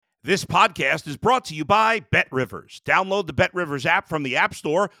This podcast is brought to you by BetRivers. Download the BetRivers app from the App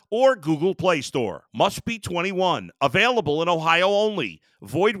Store or Google Play Store. Must be 21. Available in Ohio only.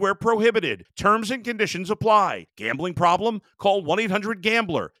 Void where prohibited. Terms and conditions apply. Gambling problem? Call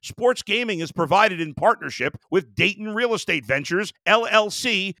 1-800-GAMBLER. Sports gaming is provided in partnership with Dayton Real Estate Ventures,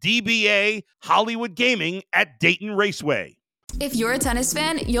 LLC, DBA, Hollywood Gaming at Dayton Raceway. If you're a tennis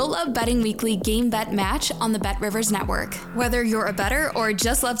fan, you'll love Betting Weekly Game Bet Match on the BetRivers Network. Whether you're a bettor or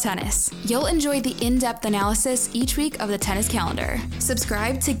just love tennis, you'll enjoy the in-depth analysis each week of the tennis calendar.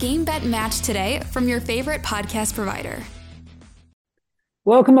 Subscribe to Game Bet Match today from your favorite podcast provider.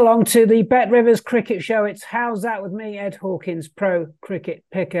 Welcome along to the BetRivers Cricket Show. It's How's That with me, Ed Hawkins, pro cricket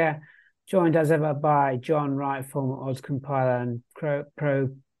picker, joined as ever by John Wright, former odds compiler and pro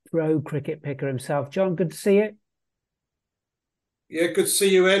cricket picker himself. John, good to see you. Yeah, good to see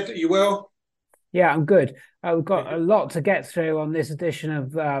you, Ed. Are you well? Yeah, I'm good. We've got a lot to get through on this edition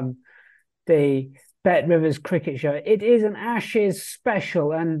of the BetRivers Cricket Show. It is an Ashes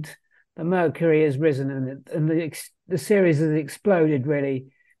special, and the mercury has risen, and the series has exploded really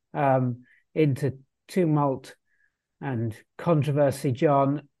into tumult and controversy.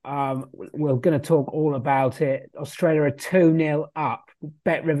 John, we're going to talk all about it. Australia are 2-0 up.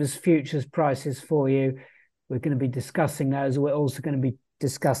 BetRivers futures prices for you. We're going to be discussing those. We're also going to be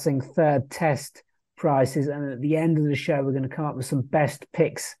discussing third test prices. And at the end of the show, we're going to come up with some best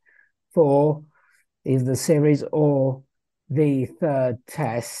picks for either the series or the third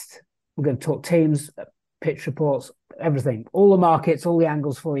test. We're going to talk teams, pitch reports, everything, all the markets, all the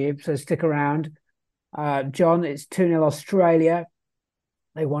angles for you. So stick around. John, it's 2-0 Australia.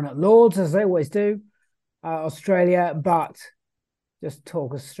 They won at Lord's, as they always do, Australia. But just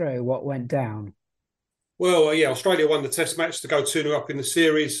talk us through what went down. Well, yeah, Australia won the test match to go 2-0 up in the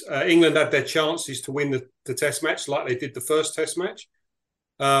series. England had their chances to win the test match like they did the first test match,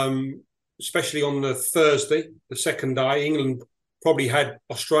 especially on the Thursday, the second day. England probably had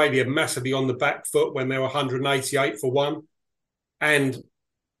Australia massively on the back foot when they were 188 for one. And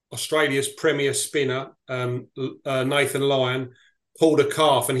Australia's premier spinner, Nathan Lyon, pulled a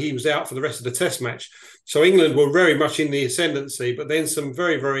calf and he was out for the rest of the test match. So England were very much in the ascendancy, but then some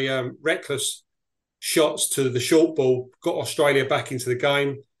very, very reckless shots to the short ball got Australia back into the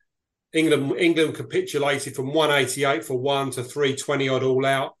game. England capitulated from 188 for one to 320 odd all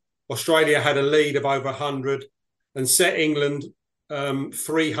out. Australia had a lead of over 100 and set England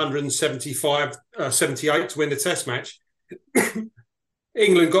 378 to win the test match.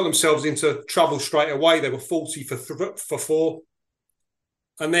 England got themselves into trouble straight away. They were 40 for four.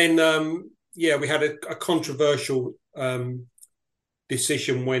 And then, we had a controversial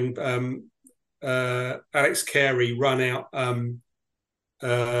decision when Alex Carey run out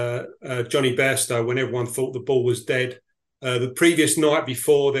Johnny Bairstow when everyone thought the ball was dead. The previous night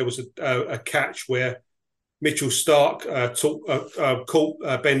before, there was a catch where Mitchell Starc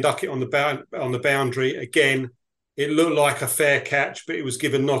caught Ben Duckett on the boundary. Again, it looked like a fair catch, but it was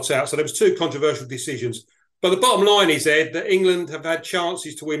given not out. So there was two controversial decisions. But the bottom line is, Ed, that England have had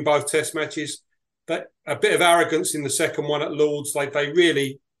chances to win both test matches, but a bit of arrogance in the second one at Lord's. They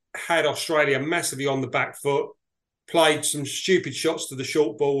really had Australia massively on the back foot, played some stupid shots to the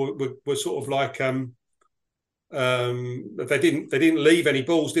short ball, were sort of like they didn't leave any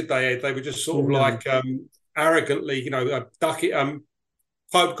balls, did they, Ed? They were just sort of like arrogantly, Duckett,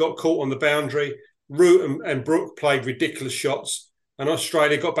 Pope got caught on the boundary, Root and Brooke played ridiculous shots, and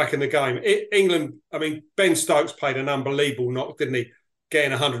Australia got back in the game. England, Ben Stokes played an unbelievable knock, didn't he?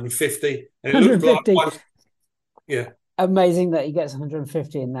 Getting 150. And it looked like amazing that he gets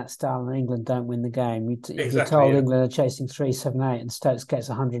 150 in that style and England don't win the game. You're told England are chasing 378 and Stokes gets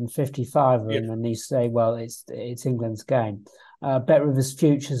 155 of them, and you say, well, it's England's game. BetRivers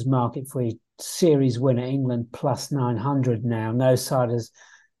futures market for you, series winner England plus 900 now. No side has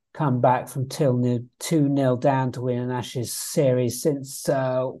come back from 2-0 down to win an Ashes series since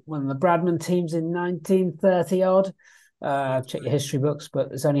one of the Bradman teams in 1930 odd. Check your history books,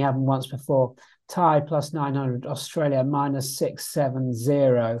 but it's only happened once before. Thai plus 900, Australia minus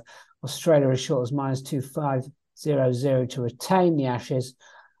 670. Australia as short as minus 2500 to retain the Ashes,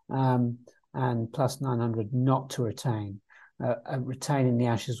 and plus 900 not to retain. Retaining the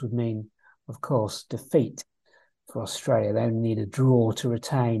Ashes would mean, of course, defeat for Australia. They only need a draw to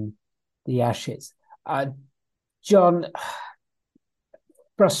retain the Ashes. John,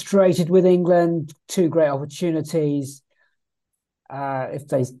 frustrated with England, two great opportunities. If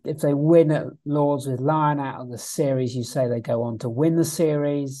they win at Lord's with Lyon out of the series, you say they go on to win the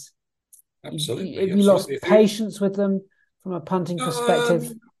series. Absolutely. Have you lost patience with them from a punting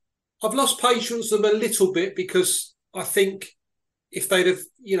perspective? I've lost patience with them a little bit because I think if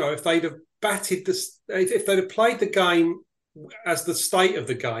they'd have batted this, if they'd have played the game as the state of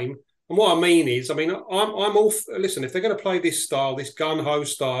the game. And what I mean is, I'm all, listen, if they're going to play this style, this gun-ho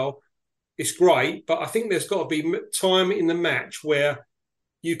style, it's great, but I think there's got to be time in the match where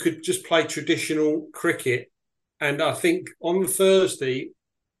you could just play traditional cricket. And I think on the Thursday,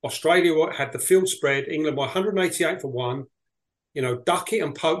 Australia had the field spread, England by 188 for 1. Duckett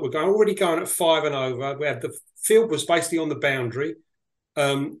and Pope were already going at 5 and over. We had the field was basically on the boundary.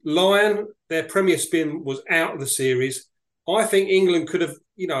 Lyon, their premier spin was out of the series. I think England could have,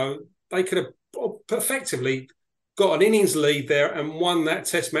 they could have effectively got an innings lead there and won that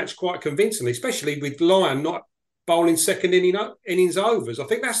test match quite convincingly, especially with Lyon not bowling second innings overs. I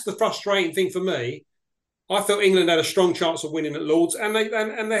think that's the frustrating thing for me. I felt England had a strong chance of winning at Lords, and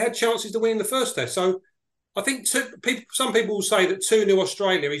they had chances to win in the first test. So I think some people will say that 2-0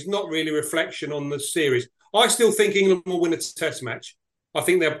 Australia is not really a reflection on the series. I still think England will win a test match. I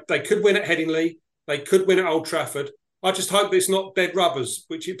think they could win at Headingley. They could win at Old Trafford. I just hope it's not dead rubbers,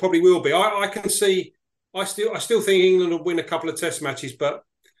 which it probably will be. I can see. I still think England will win a couple of test matches, but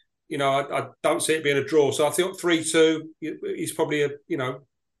I don't see it being a draw. So I think 3-2 is probably a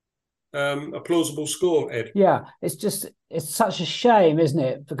plausible score, Ed. Yeah, it's such a shame, isn't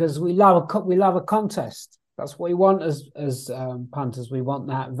it? Because we love a contest. That's what we want as punters. We want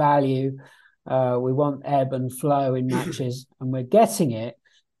that value. We want ebb and flow in matches, and we're getting it.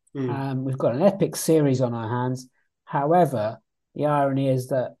 We've got an epic series on our hands. However, the irony is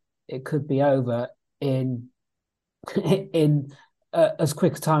that it could be over in as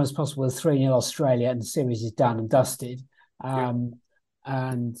quick a time as possible with 3-0 Australia, and the series is done and dusted. And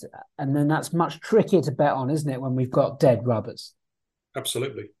then that's much trickier to bet on, isn't it, when we've got dead rubbers?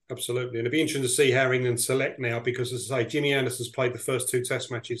 Absolutely. And it'd be interesting to see how England select now, because, as I say, Jimmy Anderson's played the first 2 test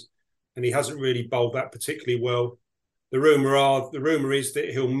matches and he hasn't really bowled that particularly well. The rumour is that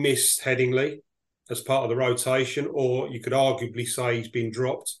he'll miss Headingley as part of the rotation, or you could arguably say he's been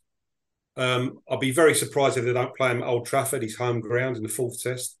dropped. I'll be very surprised if they don't play him at Old Trafford, his home ground, in the 4th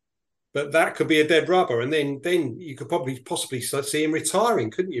test. But that could be a dead rubber, and then you could possibly see him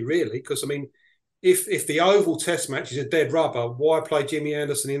retiring, couldn't you? Really, because if the Oval Test match is a dead rubber, why play Jimmy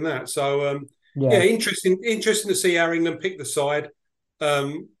Anderson in that? So interesting to see how England pick the side.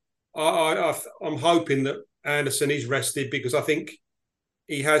 I'm hoping that Anderson is rested, because I think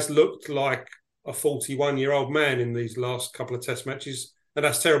he has looked like a 41-year-old man in these last couple of test matches. And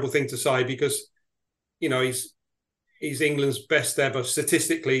that's a terrible thing to say, because, he's England's best ever,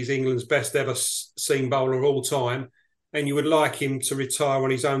 statistically, he's England's best ever seam bowler of all time. And you would like him to retire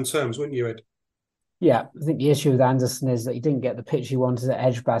on his own terms, wouldn't you, Ed? Yeah, I think the issue with Anderson is that he didn't get the pitch he wanted at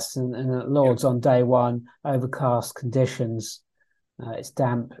Edgbaston and at Lords on day one, overcast conditions. It's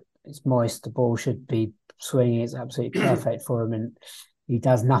damp, it's moist, the ball should be swinging. It's absolutely perfect for him, and he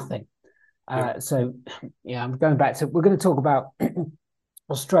does nothing. I'm going back to, we're going to talk about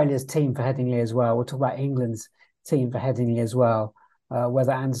Australia's team for Headingley as well. We'll talk about England's team for Headingley as well,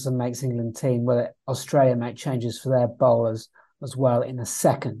 whether Anderson makes England team, whether Australia make changes for their bowlers as well in a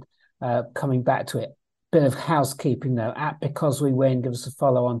second. Coming back to it, bit of housekeeping though. At Because We Win, give us a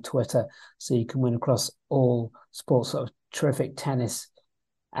follow on Twitter so you can win across all sports. Sort of terrific tennis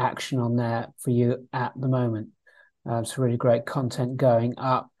action on there for you at the moment. Some really great content going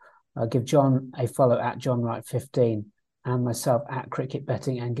up. Give John a follow at John Wright 15 and myself at Cricket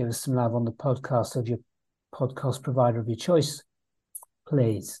Betting, and give us some love on the podcast of your podcast provider of your choice,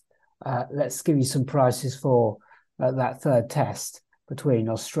 please. Let's give you some prices for that 3rd test between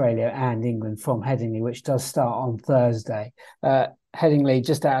Australia and England from Headingley, which does start on Thursday. Headingley,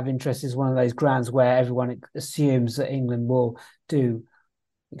 just out of interest, is one of those grounds where everyone assumes that England will do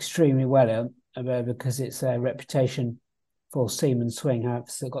extremely well because it's a reputation for seam and swing. However,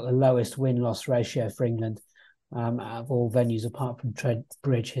 it's got the lowest win-loss ratio for England out of all venues apart from Trent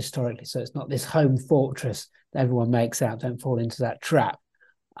Bridge historically. So it's not this home fortress that everyone makes out. Don't fall into that trap.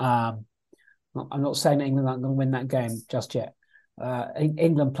 I'm not saying that England aren't going to win that game just yet.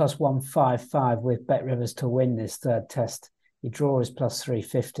 England plus 155 with Bet Rivers to win this 3rd test. Your draw is plus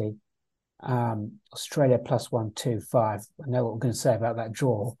 350. Australia plus 125. I know what we're going to say about that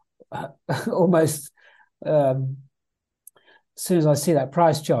draw. Almost as soon as I see that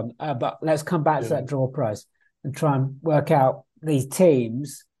price, John. But let's come back to that draw price and try and work out these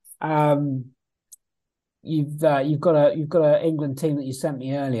teams. You've got a England team that you sent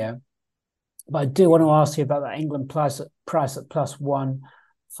me earlier, but I do want to ask you about that England price at plus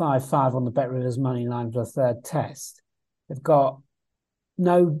 155 on the Bet Rivers money line for the 3rd test. They've got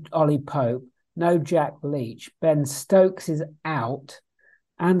no Ollie Pope, no Jack Leach. Ben Stokes is out.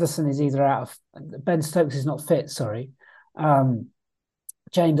 Anderson is either out of... Ben Stokes is not fit, sorry.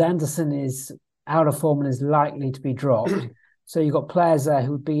 James Anderson is out of form and is likely to be dropped. So you've got players there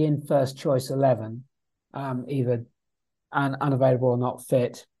who would be in first choice 11, either unavailable or not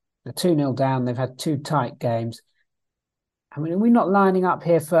fit. They're 2-0 down. They've had 2 tight games. I mean, are we not lining up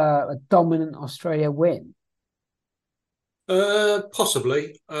here for a dominant Australia win?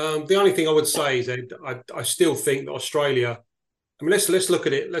 Possibly. The only thing I would say is that I still think that Australia. I mean, let's look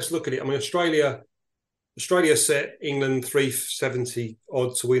at it. Let's look at it. I mean, Australia set England 370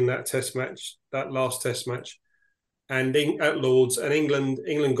 odd to win that Test match, that last Test match, and at Lords, and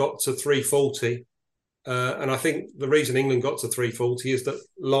England got to 340. And I think the reason England got to 340 is that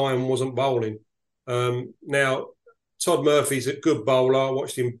Lyon wasn't bowling. Now, Todd Murphy's a good bowler. I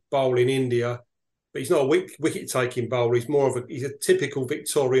watched him bowl in India, but he's not a wicket-taking bowler. He's a typical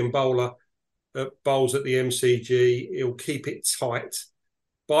Victorian bowler that bowls at the MCG. He'll keep it tight.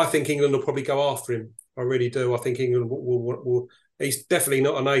 But I think England will probably go after him. I really do. I think England will he's definitely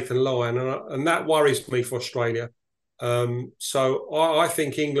not a Nathan Lyon, and that worries me for Australia. So I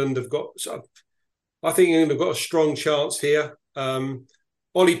think England have got. I think England have got a strong chance here.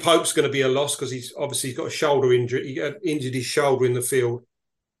 Ollie Pope's going to be a loss because he's obviously got a shoulder injury. He injured his shoulder in the field.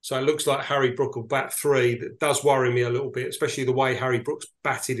 So it looks like Harry Brook will bat 3. That does worry me a little bit, especially the way Harry Brook's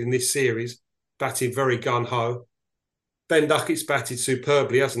batted in this series. Batted very gun-ho. Ben Duckett's batted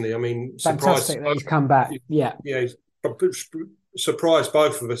superbly, hasn't he? I mean, fantastic that he's come back. Yeah. Yeah, he's surprised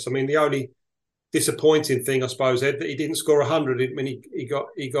both of us. I mean, the only disappointing thing, I suppose, Ed, that he didn't score 100. I mean, he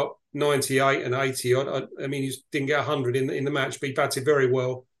got 98 and 80. I mean, he didn't get 100 in the match, but he batted very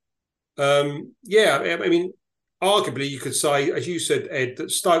well. Yeah, I mean, arguably you could say, as you said, Ed,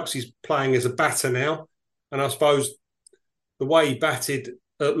 that Stokes is playing as a batter now, and I suppose the way he batted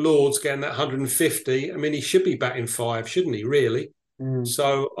at Lords, getting that 150, I mean, he should be batting 5, shouldn't he? Really?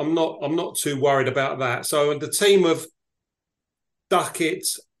 So I'm not too worried about that. So the team of Duckett,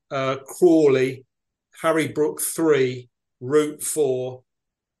 Crawley, Harry Brook 3, Root 4,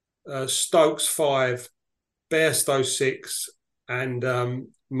 Stokes 5, Bairstow 6, and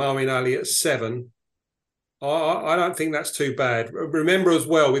Moeen Ali at 7. I don't think that's too bad. Remember as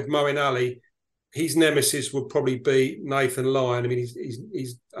well with Moeen Ali, his nemesis would probably be Nathan Lyon. I mean,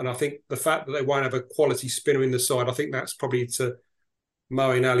 he's and I think the fact that they won't have a quality spinner in the side, I think that's probably to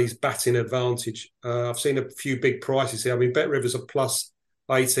Moeen Ali's batting advantage. I've seen a few big prices here. I mean, Bet Rivers are plus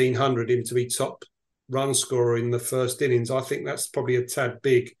 1,800 him to be top run scorer in the first innings. I think that's probably a tad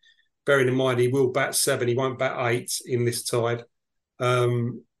big, bearing in mind he will bat 7, he won't bat 8 in this tide.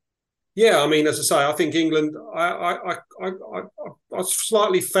 Yeah, I mean, as I say, I think England. I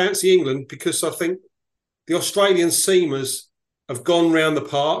slightly fancy England because I think the Australian seamers have gone round the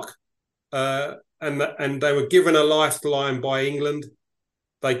park, and they were given a lifeline by England.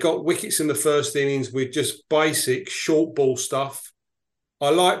 They got wickets in the first innings with just basic short ball stuff. I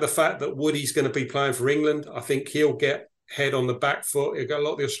like the fact that Woody's going to be playing for England. I think he'll get head on the back foot. He'll get a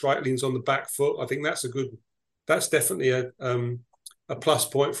lot of the Australians on the back foot. I think that's definitely a plus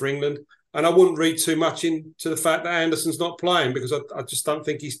point for England. And I wouldn't read too much into the fact that Anderson's not playing because I just don't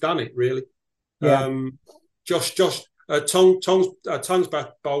think he's done it really. Yeah. Tong's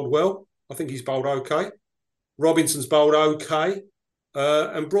bowled well. I think he's bowled okay. Robinson's bowled okay,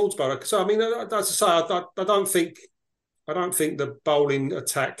 and Broad's bowled okay. So I mean, as I say, I don't think the bowling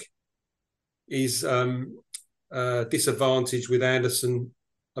attack is disadvantaged with Anderson.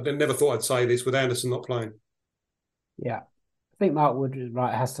 I never thought I'd say this with Anderson not playing. Yeah. I think Mark Wood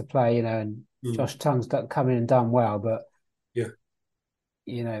has to play, and Josh Tung's come in and done well, but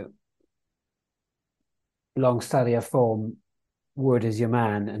long study of form, Wood is your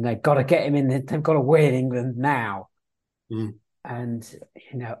man, and they've got to get him in. They've got to win England now, and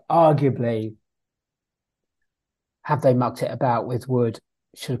arguably, have they mucked it about with Wood?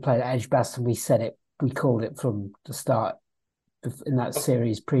 Should have played at Edgbaston. We called it from the start in that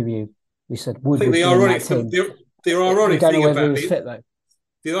series preview. We said Wood would be in that team. The ironic thing about he was fit, though.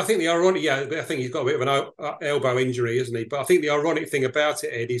 I think the ironic, I think he's got a bit of an elbow injury, isn't he? But I think the ironic thing about it,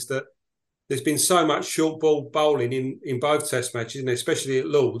 Ed, is that there's been so much short ball bowling in both Test matches, and especially at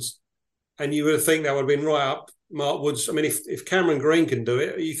Lords, and you would think that would have been right up Mark Wood's. I mean, if Cameron Green can do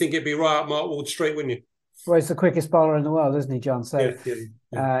it, you think it'd be right up Mark Wood's street, wouldn't you? Well, he's the quickest bowler in the world, isn't he, John? So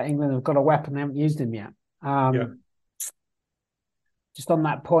England have got a weapon, they haven't used him yet. Just on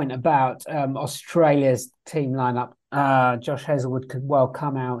that point about Australia's team lineup, Josh Hazlewood could well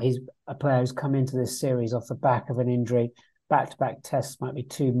come out. He's a player who's come into this series off the back of an injury. Back-to-back tests might be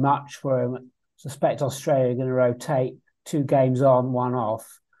too much for him. I suspect Australia are going to rotate 2 games on, 1 off.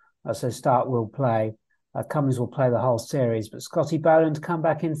 So Stark will play. Cummins will play the whole series. But Scotty Boland to come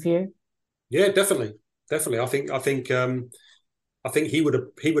back in for you? Yeah, definitely. I think I think he would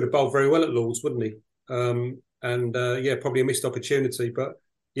have bowled very well at Lords, wouldn't he? Probably a missed opportunity. But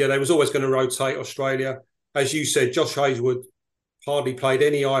yeah, they was always going to rotate Australia. As you said, Josh Hazlewood hardly played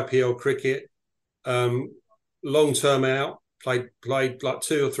any IPL cricket. Long term out, played like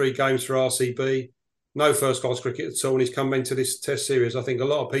 2 or 3 games for RCB. No first class cricket at all, and he's come into this Test series. I think a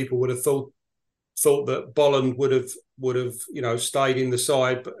lot of people would have thought that Bolland would have stayed in the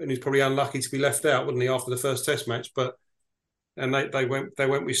side, and he's probably unlucky to be left out, wouldn't he, after the first Test match? And they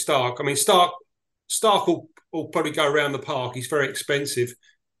went with Stark. I mean, Stark will probably go around the park. He's very expensive,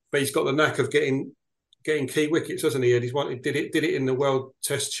 but he's got the knack of getting key wickets, hasn't he? Ed? Did it in the World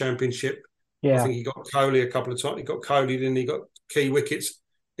Test Championship. Yeah. I think he got Kohli a couple of times. He got Kohli, then he got key wickets,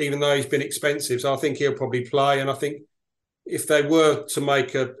 even though he's been expensive. So I think he'll probably play. And I think if they were to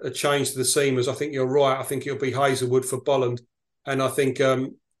make a change to the seamers, I think you're right. I think it'll be Hazlewood for Bolland. And I think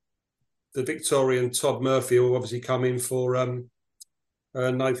the Victorian Todd Murphy will obviously come in for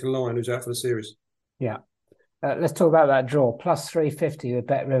Nathan Lyon, who's out for the series. Yeah. Let's talk about that draw. Plus 350 with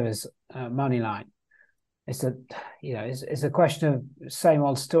Bet Rivers money line. It's a question of same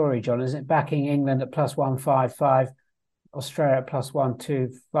old story, John, isn't it? Backing England at plus 155, Australia at plus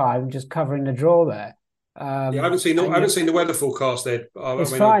 125, and just covering the draw there. I haven't seen the weather forecast, Ed.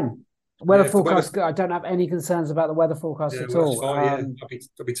 It's fine. Weather forecast. I don't have any concerns about the weather forecast at all.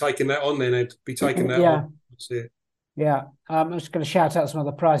 I'll be taking that on then, Ed. Be taking that on. That's it. Yeah. I'm just going to shout out some of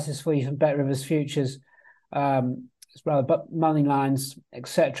the prices for you from Bet Rivers futures. It's rather but money lines,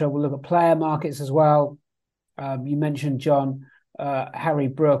 etc. We'll look at player markets as well. You mentioned, John, Harry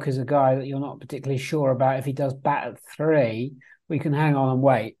Brook is a guy that you're not particularly sure about. If he does bat at 3, we can hang on and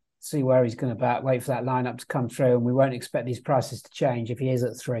wait, see where he's going to bat, wait for that lineup to come through, and we won't expect these prices to change if he is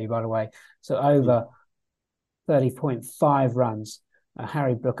at 3, by the way. So over 30.5 runs,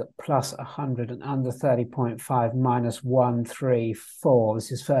 Harry Brook at plus 100 and under 30.5 minus 134.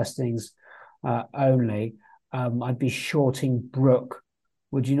 This is first innings only. I'd be shorting Brook.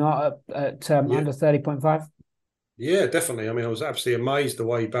 Would you not at under 30.5? Yeah, definitely. I mean, I was absolutely amazed the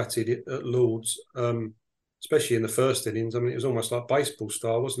way he batted it at Lords, especially in the first innings. I mean, it was almost like baseball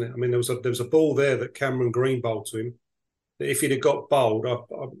style, wasn't it? I mean, there was a ball there that Cameron Green bowled to him. That if he'd have got bowled,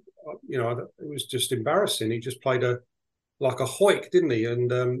 it was just embarrassing. He just played like a hoik, didn't he?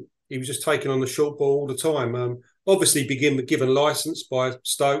 And he was just taking on the short ball all the time. Obviously, given licence by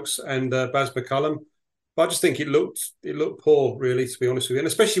Stokes and Baz McCullum. But I just think it looked poor, really, to be honest with you, and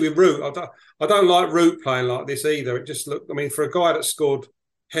especially with Root. I don't like Root playing like this either. It just looked. I mean, for a guy that scored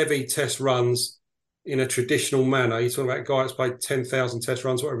heavy Test runs in a traditional manner, you're talking about a guy that's played 10,000 Test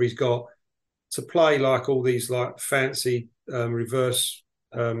runs, whatever he's got, to play like all these like fancy reverse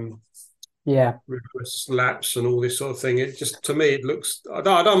laps and all this sort of thing. It just, to me, it looks. I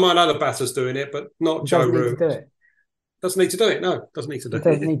don't mind other batters doing it, but not Joe Root. Doesn't need to do it. No, doesn't need to do it.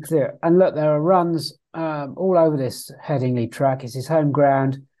 Doesn't need to do it. And look, there are runs all over this Headingley track. It's his home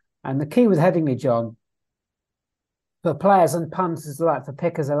ground. And the key with Headingley, John, for players and punters alike, for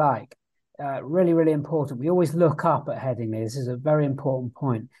pickers alike, really, really important. We always look up at Headingley. This is a very important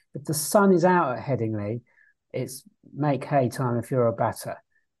point. If the sun is out at Headingley, it's make hay time if you're a batter,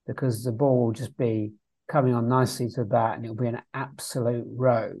 because the ball will just be coming on nicely to the bat and it'll be an absolute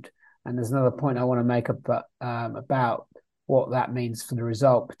road. And there's another point I want to make about what that means for the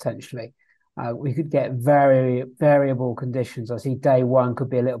result potentially. We could get very variable conditions. I see day 1 could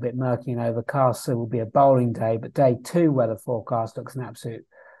be a little bit murky and overcast, so it will be a bowling day. But day 2 weather forecast looks an absolute.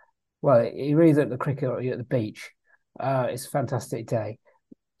 Well, you're either at the cricket or you're at the beach. It's a fantastic day.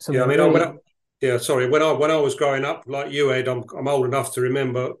 So yeah, I mean, when I was growing up, like you, Ed, I'm old enough to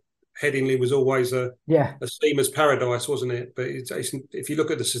remember Headingley was always a steamer's paradise, wasn't it? But if you look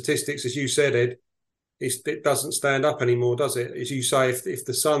at the statistics, as you said, Ed, it doesn't stand up anymore, does it? As you say, if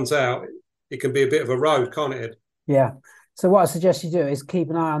the sun's out, it can be a bit of a road, can't it, Ed? Yeah. So what I suggest you do is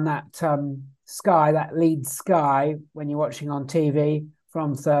keep an eye on that sky, that lead sky, when you're watching on TV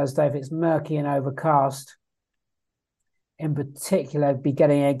from Thursday. If it's murky and overcast, in particular, be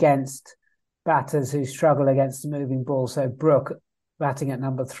getting against batters who struggle against the moving ball. So Brook batting at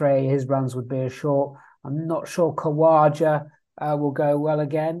number 3, his runs would be a short. I'm not sure Khawaja will go well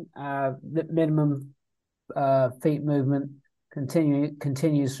again. Minimum feet movement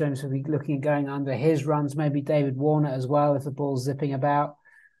continues for him, so we're looking at going under his runs. Maybe David Warner as well if the ball's zipping about.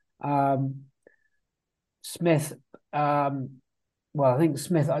 Smith, I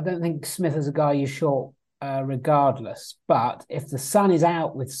don't think Smith is a guy you short regardless. But if the sun is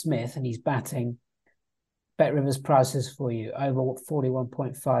out with Smith and he's batting, Bet Rivers prices for you over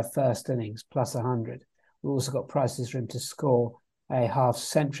 41.5 first innings plus 100. We've also got prices for him to score a half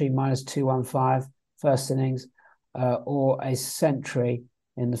century minus 215 first innings, or a century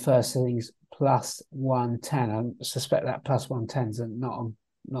in the first innings plus 110. I suspect that plus 110 is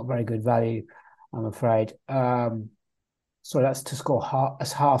not very good value, I'm afraid. So that's to score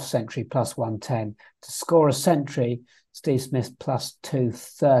half century plus 110. To score a century, Steve Smith plus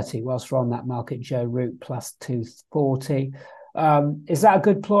 230. Whilst we're on that market, Joe Root plus 240. Is that a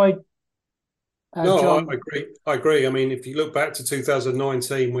good ploy? No, John? I agree. I mean, if you look back to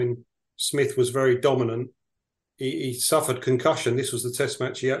 2019 when Smith was very dominant, he suffered concussion. This was the test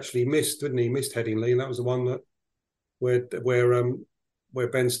match he actually missed, didn't he? He missed Headingley, and that was the one that where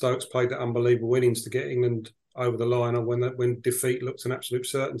Ben Stokes played that unbelievable innings to get England over the line, and when defeat looked an absolute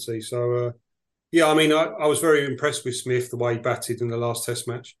certainty. So, yeah, I mean, I was very impressed with Smith, the way he batted in the last test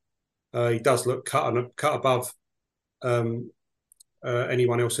match. He does look cut above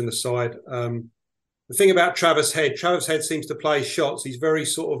anyone else in the side. The thing about Travis Head seems to play shots. He's very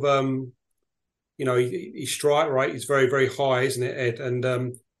sort of, his strike rate is very, very high, isn't it, Ed?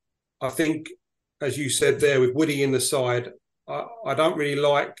 And I think, as you said there, with Woody in the side, I don't really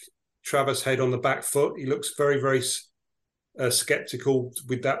like Travis Head on the back foot. He looks very, very sceptical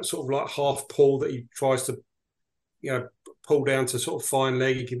with that sort of like half pull that he tries to, pull down to sort of fine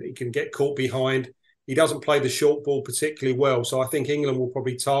leg. He can get caught behind. He doesn't play the short ball particularly well. So I think England will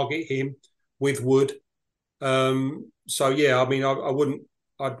probably target him with Wood. So yeah, I mean,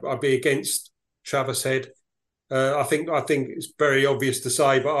 I'd be against Travis Head. I think it's very obvious to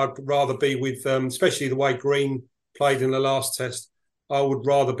say, but I'd rather be with, especially the way Green played in the last test. I would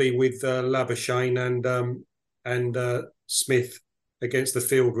rather be with Labuschagne and Smith against the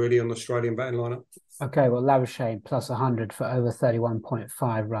field, really, on the Australian batting lineup. Okay, well, Labuschagne plus 100 for over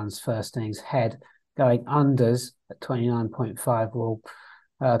 31.5 runs first innings. Head going unders at 29.5 will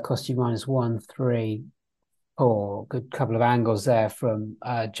cost you minus 134. Good couple of angles there from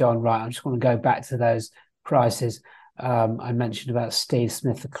John Wright. I just want to go back to those prices. I mentioned about Steve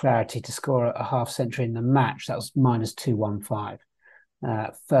Smith, the clarity to score a half century in the match. That was minus 215.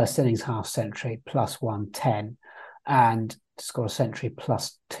 First innings half century plus 110, and to score a century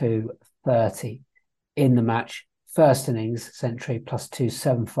plus 230 in the match. First innings century plus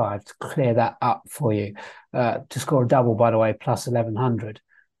 275 to clear that up for you. To score a double, by the way, plus 1100.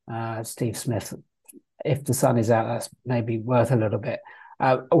 Steve Smith, if the sun is out, that's maybe worth a little bit.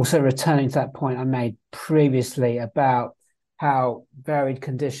 Also, returning to that point I made previously about how varied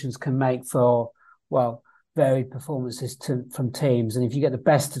conditions can make for, well, varied performances from teams. And if you get the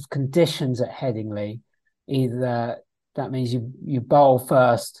best of conditions at Headingley, either that means you bowl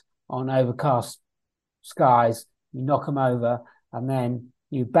first on overcast skies, you knock them over, and then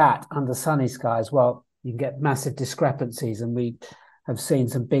you bat under sunny skies. Well, you can get massive discrepancies, and we have seen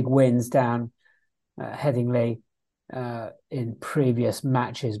some big wins down Headingley in previous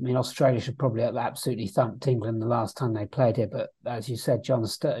matches. I mean, Australia should probably have absolutely thumped England the last time they played here, but as you said,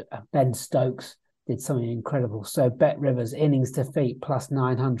 Ben Stokes did something incredible. So Bet Rivers innings defeat plus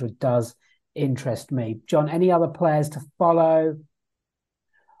 900 does interest me. John, any other players to follow?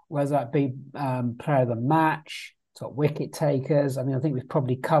 Whether that be player of the match, top wicket takers? I mean, I think we've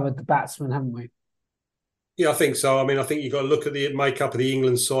probably covered the batsmen, haven't we? Yeah, I think so. I mean, I think you've got to look at the makeup of the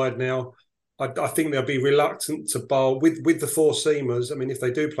England side now. I think they'll be reluctant to bowl with the four seamers. I mean, if they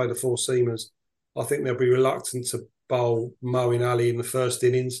do play the four seamers, I think they'll be reluctant to bowl Moeen Ali in the first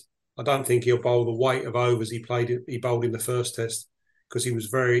innings. I don't think he'll bowl the weight of overs he bowled in the first test, because he was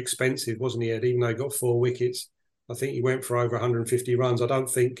very expensive, wasn't he, Ed? Even though he got 4 wickets, I think he went for over 150 runs. I don't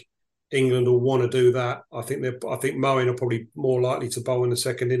think England will want to do that. I think Moeen are probably more likely to bowl in the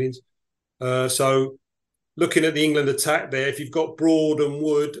second innings. So looking at the England attack there, if you've got Broad and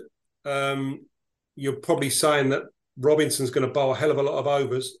Wood, you're probably saying that Robinson's going to bowl a hell of a lot of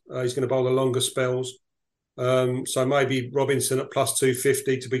overs. He's going to bowl the longer spells. So maybe Robinson at plus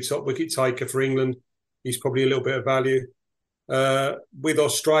 250 to be top wicket taker for England. He's probably a little bit of value. With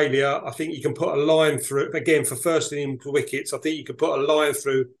Australia, I think you can put a line through, again, for first inning wickets, I think you could put a line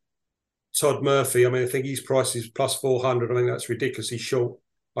through Todd Murphy. I mean, I think his price is plus 400. I mean, that's ridiculously short.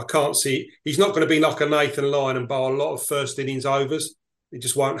 I can't see, he's not going to be like a Nathan Lyon and bowl a lot of first innings overs. It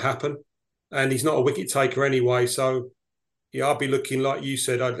just won't happen. And he's not a wicket taker anyway. So, yeah, I'll be looking, like you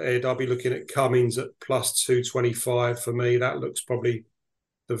said, Ed, I'll be looking at Cummins at plus 225 for me. That looks probably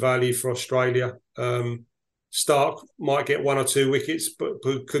the value for Australia. Stark might get 1 or 2 wickets, but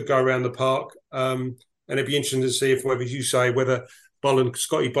could go around the park. And it'd be interesting to see whether, as you say, whether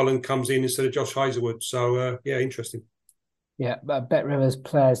Scotty Bolland comes in instead of Josh Hazlewood. So, yeah, interesting. Yeah, Bet Rivers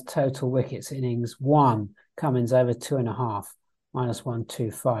players total wickets innings 1, Cummins over 2.5, minus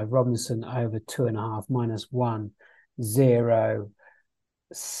 125. Robinson over 2.5, minus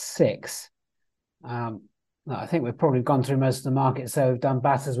 106. No, I think we've probably gone through most of the market. So we've done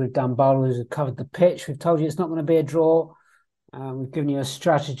batters, we've done bowlers, we've covered the pitch. We've told you it's not going to be a draw. We've given you a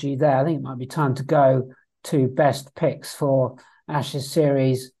strategy there. I think it might be time to go to best picks for Ashes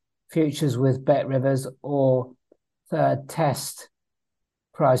series futures with Bet Rivers or third test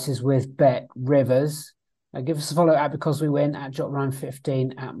prices with Bet Rivers. Give us a follow at Because We Win, at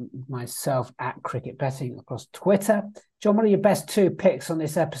JotRyan15, at myself, at Cricket Betting across Twitter. John, what are your best two picks on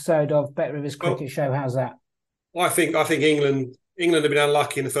this episode of Bet Rivers Cricket Show? How's that? I think England have been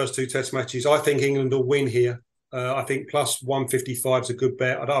unlucky in the first two test matches. I think England will win here. I think plus 155 is a good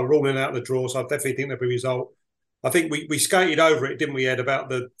bet. I'm ruling out the draw, so I definitely think there'll be a result. I think we skated over it, didn't we, Ed, about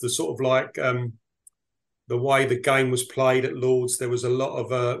the sort of like the way the game was played at Lords. There was a lot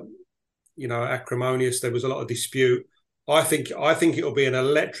of acrimonious. There was a lot of dispute. I think it'll be an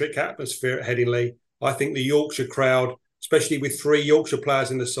electric atmosphere at Headingley. I think the Yorkshire crowd, especially with three Yorkshire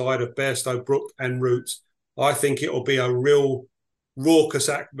players in the side of Bairstow, Brook and Root, I think it'll be a real raucous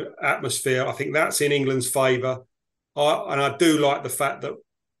atmosphere. I think that's in England's favour. And I do like the fact that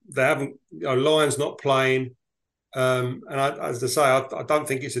they haven't, Lyon's not playing. As I say, I don't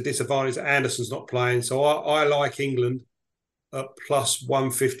think it's a disadvantage that Anderson's not playing. So I like England at plus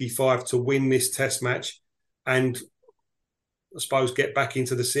 155 to win this test match and I suppose get back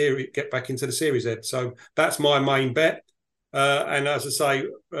into the series, Ed. So that's my main bet. And as I say,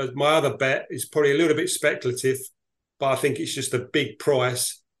 my other bet is probably a little bit speculative, but I think it's just a big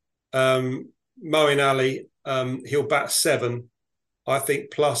price. Moeen Ali, he'll bat 7. I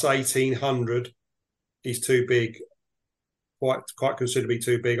think plus 1,800 is too big, quite considerably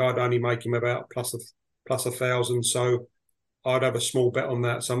too big. I'd only make him about plus 1,000. So I'd have a small bet on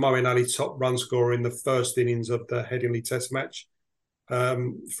that. So Moeen Ali, top run scorer in the first innings of the Headingley Test match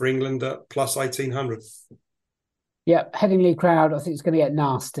for England at plus 1,800. Yeah, Headingley crowd, I think it's going to get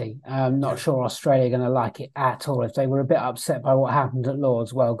nasty. Not sure Australia are going to like it at all. If they were a bit upset by what happened at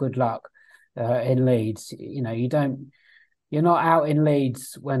Lords, well, good luck in Leeds. You're not out in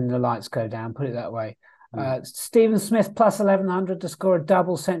Leeds when the lights go down, put it that way. Stephen Smith plus 1,100 to score a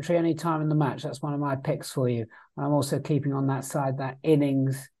double century any time in the match. That's one of my picks for you. And I'm also keeping on that side that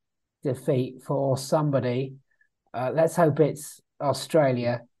innings defeat for somebody. Let's hope it's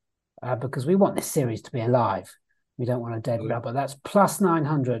Australia because we want this series to be alive. We don't want a dead rubber. That's plus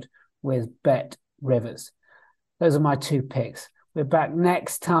 900 with Bet Rivers. Those are my two picks. We're back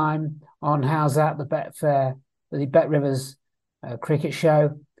next time on How's That, the Bet Rivers Cricket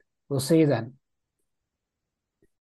Show. We'll see you then.